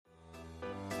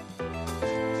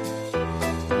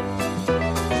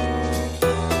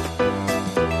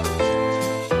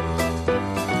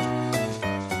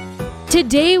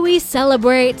Today we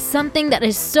celebrate something that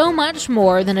is so much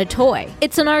more than a toy.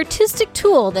 It's an artistic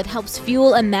tool that helps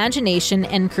fuel imagination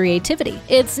and creativity.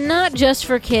 It's not just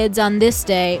for kids on this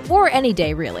day, or any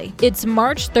day really. It's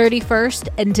March 31st,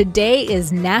 and today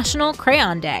is National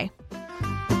Crayon Day.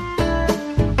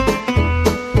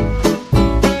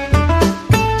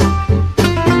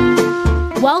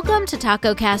 Welcome to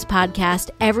TacoCast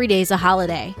Podcast, Every Day's a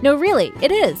Holiday. No, really,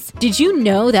 it is. Did you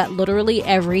know that literally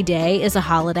every day is a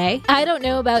holiday? I don't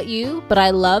know about you, but I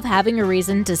love having a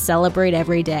reason to celebrate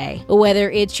every day.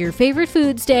 Whether it's your favorite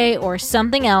foods day or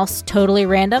something else totally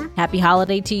random, happy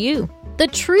holiday to you. The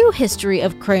true history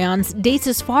of crayons dates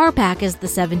as far back as the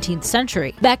 17th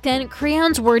century. Back then,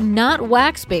 crayons were not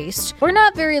wax-based, were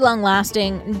not very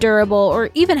long-lasting, durable,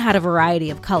 or even had a variety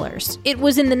of colors. It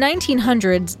was in the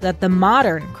 1900s that the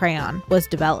modern crayon was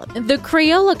developed. The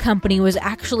Crayola Company was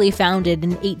actually founded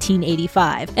in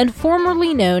 1885 and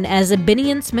formerly known as the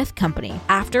Binney & Smith Company,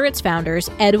 after its founders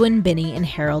Edwin Binney and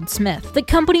Harold Smith. The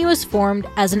company was formed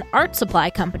as an art supply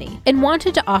company and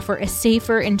wanted to offer a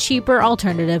safer and cheaper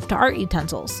alternative to art utensils.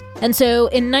 And so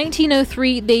in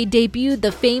 1903, they debuted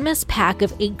the famous pack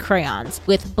of 8 crayons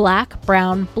with black,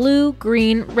 brown, blue,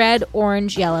 green, red,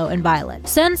 orange, yellow, and violet.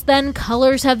 Since then,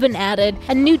 colors have been added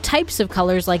and new types of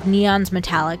colors like neons,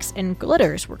 metallics, and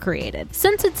glitters were created.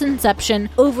 Since its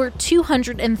inception, over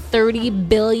 230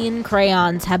 billion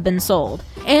crayons have been sold,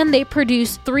 and they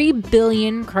produce 3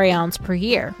 billion crayons per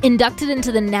year. Inducted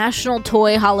into the National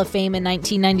Toy Hall of Fame in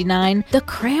 1999, the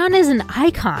crayon is an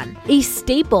icon, a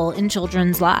staple in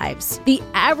children's lives. The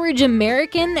average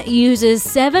American uses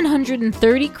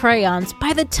 730 crayons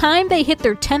by the time they hit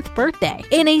their 10th birthday.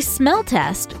 In a smell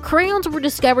test, crayons were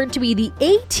discovered to be the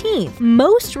 18th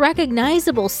most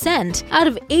recognizable scent out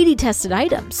of 80 tested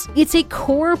items. It's a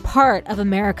core part of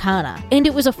Americana, and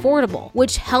it was affordable,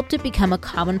 which helped it become a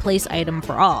commonplace item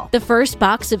for all. The first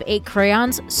box of 8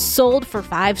 crayons sold for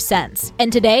 5 cents,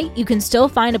 and today you can still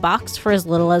find a box for as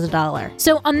little as $1.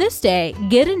 So on this day,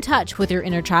 get in touch with your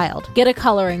inner child. Get a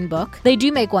coloring book, they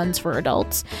do make ones for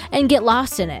adults, and get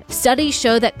lost in it. Studies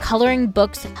show that coloring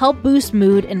books help boost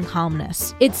mood and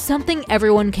calmness. It's something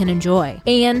everyone can enjoy.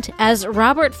 And as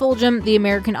Robert Fulghum, the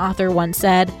American author, once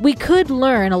said, we could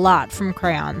learn a lot from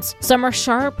crayons. Some are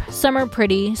sharp, some are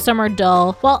pretty, some are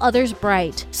dull, while others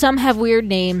bright. Some have weird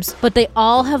names, but they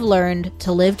all have learned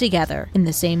to live together in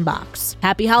the same box.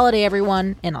 Happy holiday,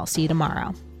 everyone, and I'll see you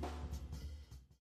tomorrow.